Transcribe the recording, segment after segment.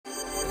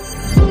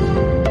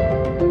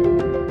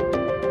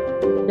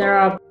There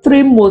are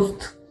three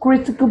most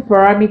critical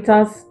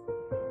parameters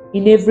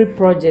in every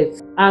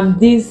project, and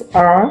these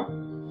are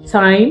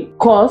time,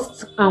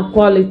 cost, and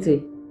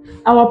quality.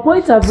 Our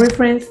point of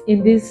reference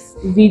in this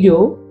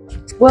video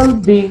will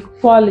be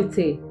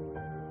quality.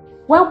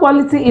 When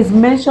quality is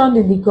mentioned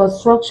in the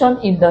construction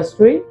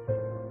industry,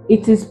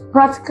 it is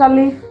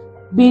practically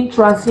being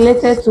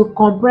translated to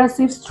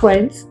comprehensive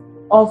strength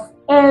of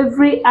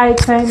every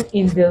item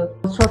in the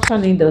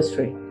construction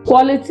industry.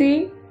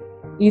 Quality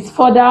is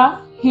further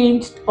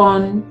hinged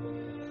on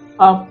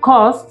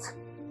cost,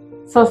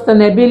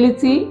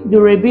 sustainability,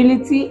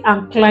 durability,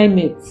 and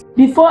climate.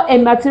 Before a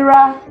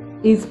material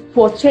is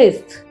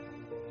purchased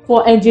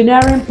for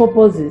engineering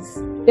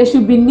purposes, there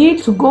should be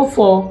need to go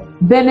for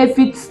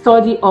benefit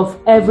study of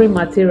every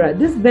material.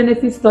 This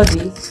benefit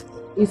study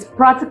is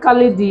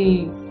practically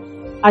the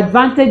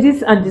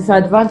advantages and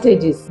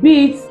disadvantages,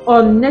 be it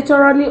on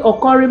naturally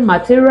occurring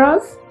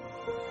materials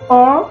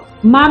or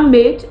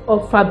man-made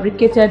or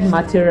fabricated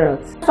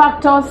materials.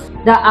 Factors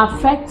that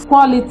affect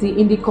quality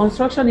in the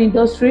construction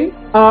industry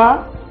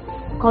are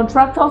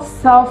contractors'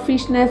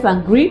 selfishness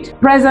and greed,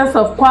 presence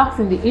of quacks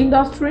in the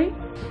industry,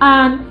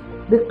 and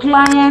the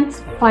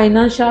client's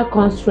financial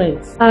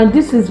constraints. And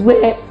this is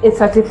where a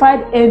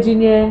certified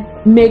engineer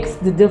makes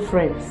the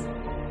difference,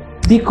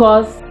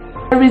 because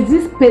there is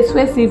this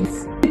persuasive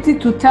ability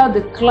to tell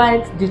the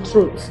client the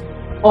truth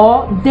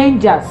or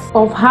dangers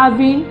of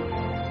having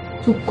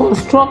to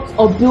construct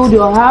or build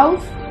your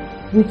house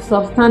with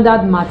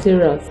substandard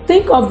materials.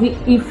 Think of the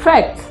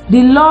effect,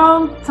 the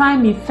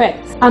long-time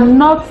effect, and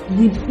not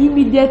the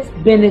immediate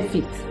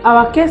benefit.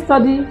 Our case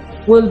study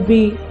will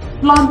be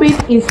plumbing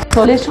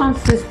installation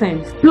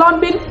systems.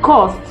 Plumbing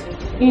cost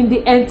in the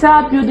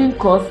entire building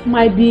cost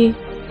might be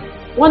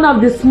one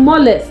of the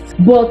smallest,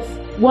 but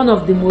one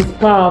of the most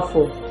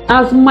powerful.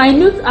 As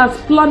minute as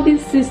plumbing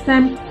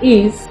system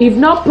is, if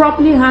not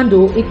properly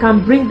handled, it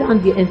can bring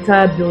down the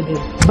entire building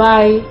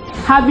by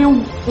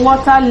having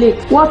water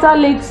leaks. Water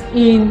leaks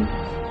in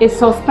a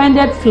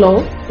suspended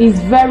floor is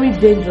very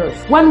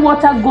dangerous. When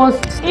water goes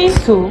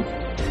into,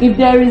 if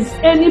there is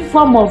any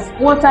form of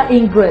water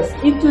ingress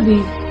into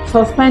the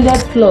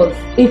suspended floors,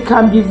 it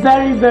can be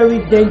very,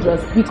 very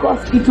dangerous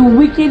because it will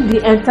weaken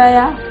the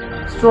entire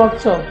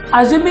structure.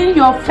 Assuming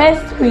you're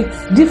faced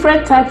with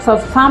different types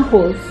of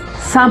samples,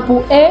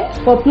 sample A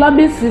for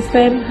plumbing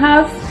system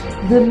has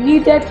the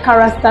needed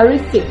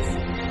characteristics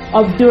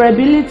of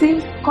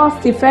durability,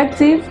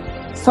 cost-effective,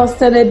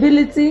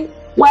 sustainability,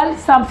 while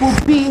sample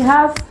B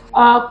has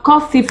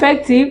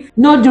cost-effective,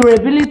 no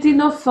durability,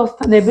 no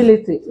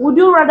sustainability. Would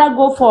you rather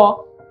go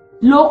for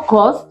low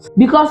cost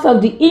because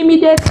of the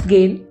immediate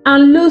gain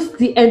and lose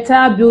the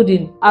entire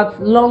building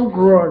at long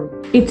run?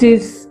 It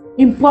is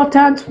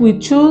important we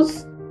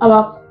choose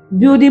our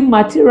building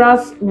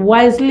materials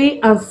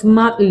wisely and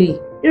smartly,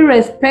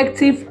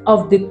 irrespective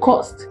of the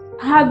cost.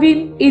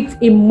 Having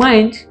it in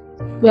mind,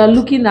 we are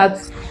looking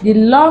at the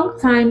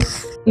long-time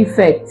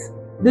effect.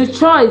 The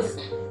choice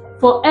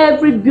for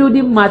every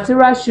building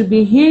material should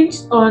be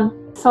hinged on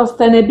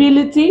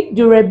sustainability,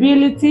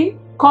 durability,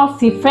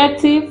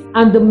 cost-effective,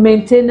 and the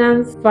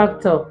maintenance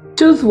factor.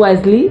 Choose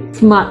wisely,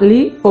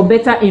 smartly for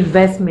better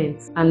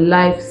investments and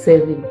life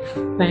saving.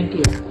 Thank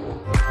you.